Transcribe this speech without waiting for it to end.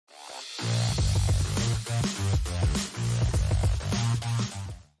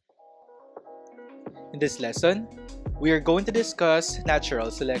this lesson, we are going to discuss natural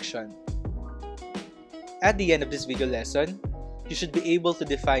selection. At the end of this video lesson, you should be able to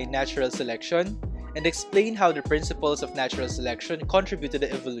define natural selection and explain how the principles of natural selection contribute to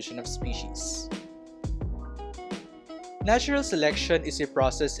the evolution of species. Natural selection is a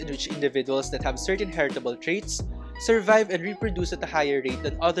process in which individuals that have certain heritable traits survive and reproduce at a higher rate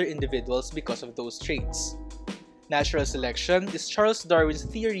than other individuals because of those traits. Natural selection is Charles Darwin's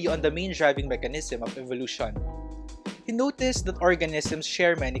theory on the main driving mechanism of evolution. He noticed that organisms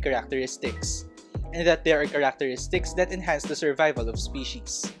share many characteristics, and that there are characteristics that enhance the survival of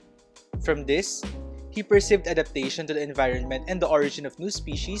species. From this, he perceived adaptation to the environment and the origin of new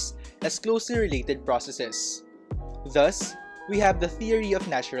species as closely related processes. Thus, we have the theory of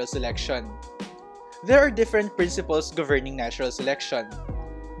natural selection. There are different principles governing natural selection.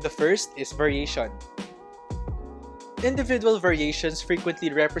 The first is variation. Individual variations frequently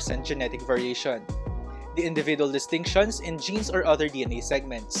represent genetic variation, the individual distinctions in genes or other DNA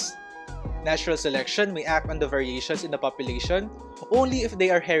segments. Natural selection may act on the variations in the population only if they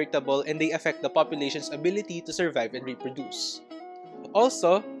are heritable and they affect the population's ability to survive and reproduce.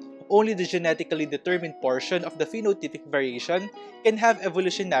 Also, only the genetically determined portion of the phenotypic variation can have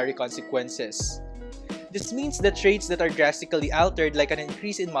evolutionary consequences. This means that traits that are drastically altered, like an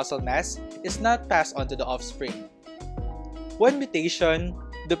increase in muscle mass, is not passed on to the offspring. When mutation,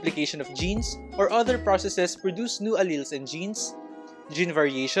 duplication of genes, or other processes produce new alleles in genes, gene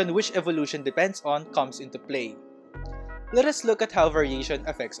variation, which evolution depends on, comes into play. Let us look at how variation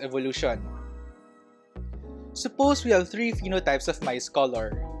affects evolution. Suppose we have three phenotypes of mice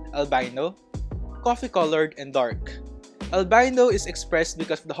color: albino, coffee-colored, and dark. Albino is expressed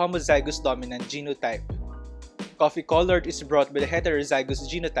because of the homozygous dominant genotype. Coffee-colored is brought by the heterozygous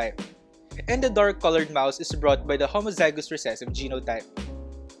genotype, and the dark-colored mouse is brought by the homozygous recessive genotype.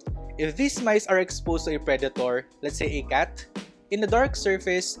 If these mice are exposed to a predator, let's say a cat, in the dark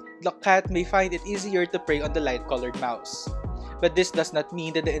surface, the cat may find it easier to prey on the light-colored mouse. But this does not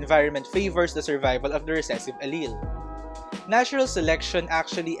mean that the environment favors the survival of the recessive allele. Natural selection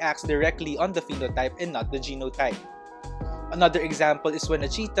actually acts directly on the phenotype and not the genotype. Another example is when a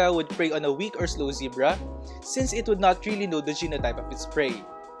cheetah would prey on a weak or slow zebra, since it would not really know the genotype of its prey.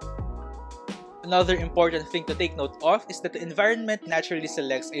 Another important thing to take note of is that the environment naturally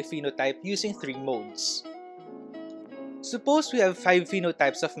selects a phenotype using three modes. Suppose we have 5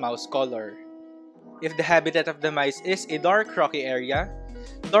 phenotypes of mouse color. If the habitat of the mice is a dark rocky area,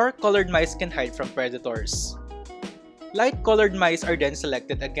 dark-colored mice can hide from predators. Light-colored mice are then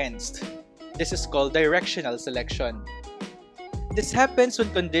selected against. This is called directional selection. This happens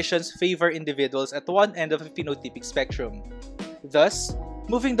when conditions favor individuals at one end of a phenotypic spectrum, thus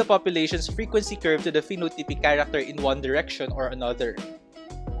moving the population's frequency curve to the phenotypic character in one direction or another.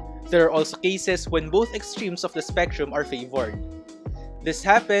 There are also cases when both extremes of the spectrum are favored. This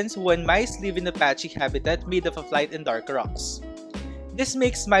happens when mice live in a patchy habitat made up of light and dark rocks. This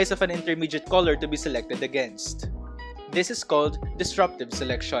makes mice of an intermediate color to be selected against. This is called disruptive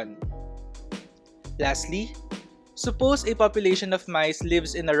selection. Lastly, suppose a population of mice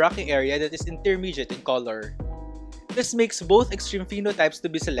lives in a rocky area that is intermediate in color. This makes both extreme phenotypes to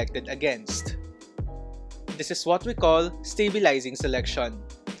be selected against. This is what we call stabilizing selection.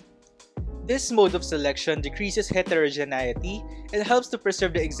 This mode of selection decreases heterogeneity and helps to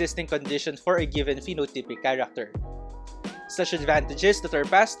preserve the existing conditions for a given phenotypic character. Such advantages that are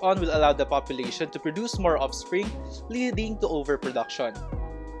passed on will allow the population to produce more offspring, leading to overproduction.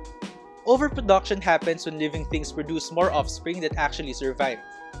 Overproduction happens when living things produce more offspring that actually survive.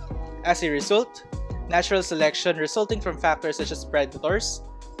 As a result, natural selection resulting from factors such as predators,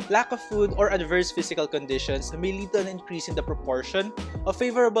 lack of food, or adverse physical conditions may lead to an increase in the proportion of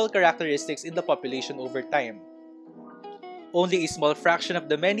favorable characteristics in the population over time. Only a small fraction of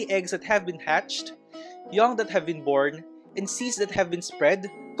the many eggs that have been hatched, young that have been born, and seeds that have been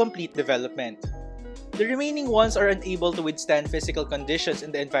spread complete development. The remaining ones are unable to withstand physical conditions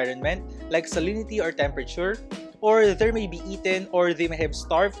in the environment like salinity or temperature, or they may be eaten, or they may have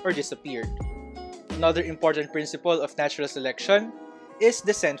starved or disappeared. Another important principle of natural selection is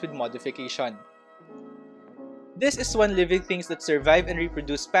descent with modification. This is when living things that survive and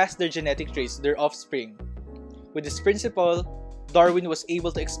reproduce pass their genetic traits to their offspring. With this principle, Darwin was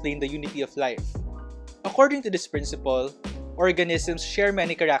able to explain the unity of life. According to this principle, organisms share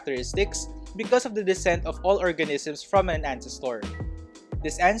many characteristics because of the descent of all organisms from an ancestor.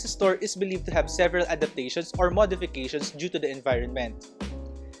 This ancestor is believed to have several adaptations or modifications due to the environment.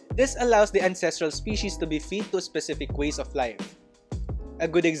 This allows the ancestral species to be fit to specific ways of life. A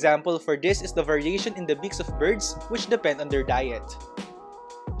good example for this is the variation in the beaks of birds, which depend on their diet.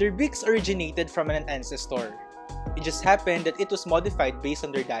 Their beaks originated from an ancestor. It just happened that it was modified based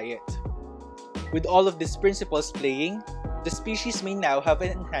on their diet. With all of these principles playing, the species may now have an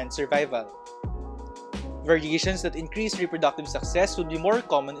enhanced survival. Variations that increase reproductive success will be more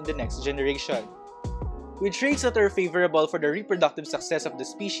common in the next generation. With traits that are favorable for the reproductive success of the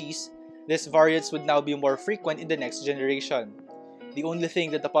species, these variants would now be more frequent in the next generation. The only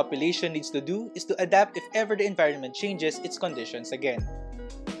thing that the population needs to do is to adapt if ever the environment changes its conditions again.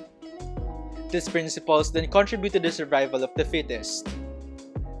 These principles then contribute to the survival of the fittest.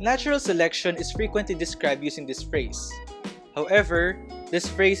 Natural selection is frequently described using this phrase. However, this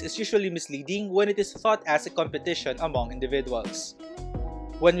phrase is usually misleading when it is thought as a competition among individuals.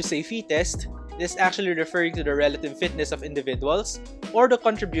 When we say fittest, it is actually referring to the relative fitness of individuals or the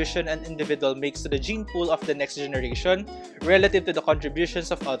contribution an individual makes to the gene pool of the next generation relative to the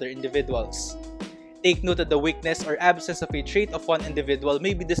contributions of other individuals. Take note that the weakness or absence of a trait of one individual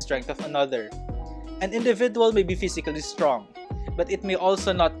may be the strength of another. An individual may be physically strong, but it may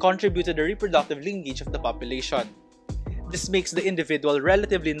also not contribute to the reproductive lineage of the population. This makes the individual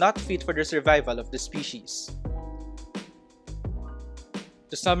relatively not fit for the survival of the species.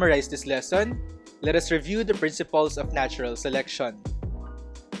 To summarize this lesson, let us review the principles of natural selection.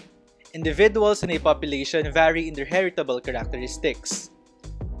 Individuals in a population vary in their heritable characteristics.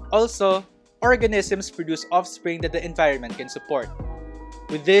 Also, organisms produce offspring that the environment can support.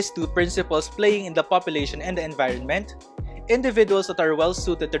 With these two principles playing in the population and the environment, individuals that are well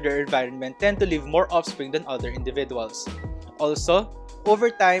suited to their environment tend to leave more offspring than other individuals. Also, over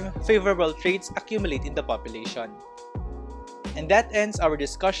time, favorable traits accumulate in the population. And that ends our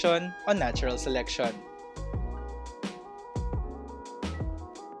discussion on natural selection.